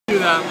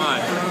that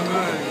much.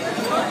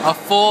 A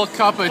full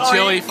cup of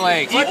chili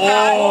flakes. Put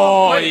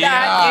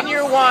that in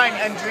your wine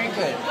and drink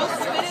it. You'll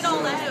spit it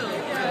all out.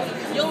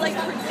 You'll like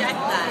project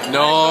that.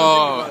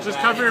 No. Just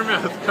cover your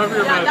mouth. Cover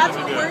your mouth. That's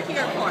what we're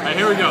here for. Alright,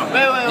 here we go.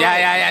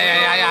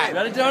 Yeah. You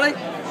got it, Tony?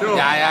 Sure.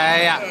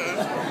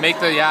 Yeah. Make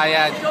the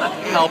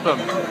help him.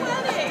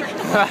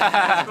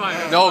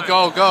 Fine, No, fine.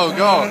 go.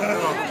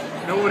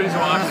 Nobody's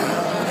watching.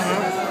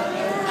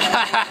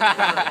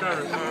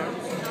 Cover.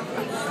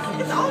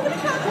 It's all gonna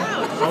come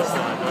out.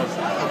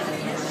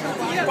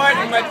 He's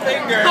biting my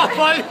finger.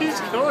 Why he's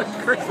going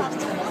crazy?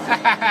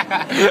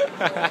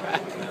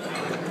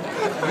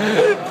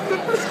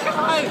 This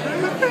guy,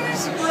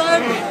 he's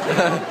running.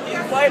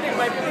 He's biting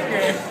my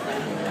finger.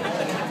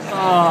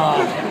 Oh,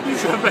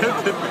 he's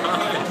about to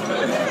die.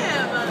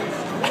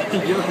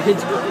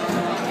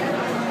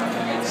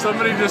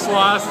 Somebody just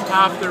lost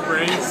half their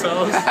brain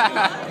cells. You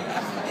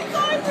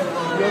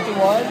want the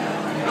wine?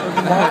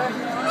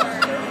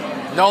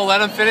 No,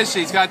 let him finish it.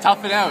 He's got to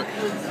tough it out.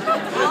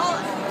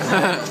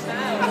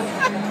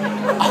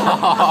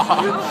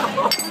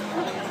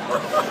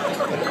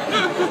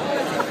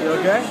 You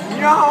okay?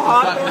 You know how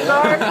hot those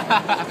are?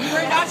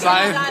 We're not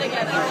gonna do that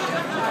again.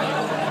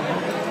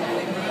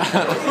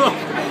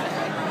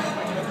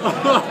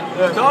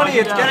 Tony,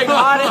 it's getting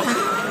hot.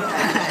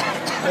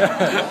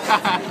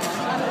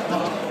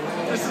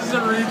 This is a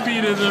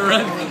repeat of the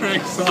red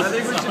drink sauce. I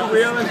think we should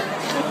wheel it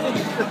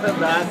to the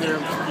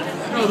bathroom.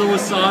 No, the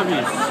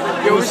wasabi.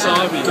 The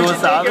wasabi. The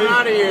wasabi? Get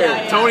out of here.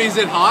 Yeah. Tony, is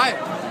it hot?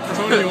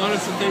 Tony, you want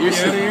us to take you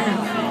out of here?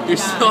 You're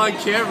still on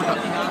camera.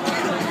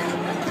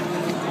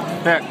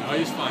 Oh,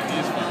 he's fine.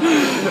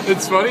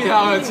 It's funny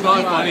how it's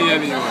not funny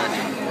anymore.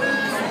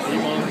 He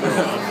won't throw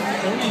up.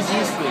 Tony's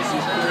useless.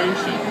 He's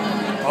Croatian.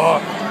 Oh.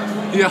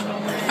 Yeah.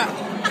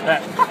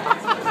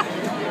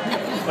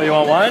 Oh, you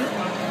want one?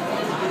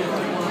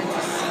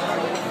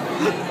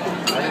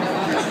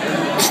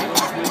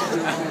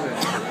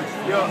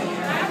 Yo, a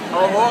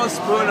whole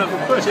spoon of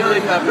chili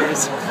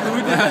peppers. Who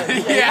did that?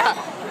 Yeah.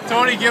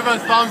 Tony, give a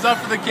thumbs up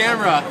for the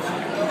camera.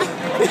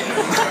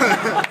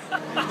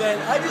 Man,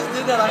 I just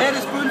did that. I had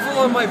a spoonful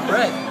on my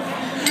bread.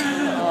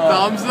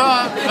 Thumbs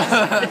up.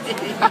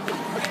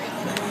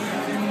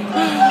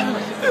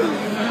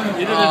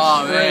 He did it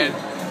Oh straight. man.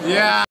 Yeah.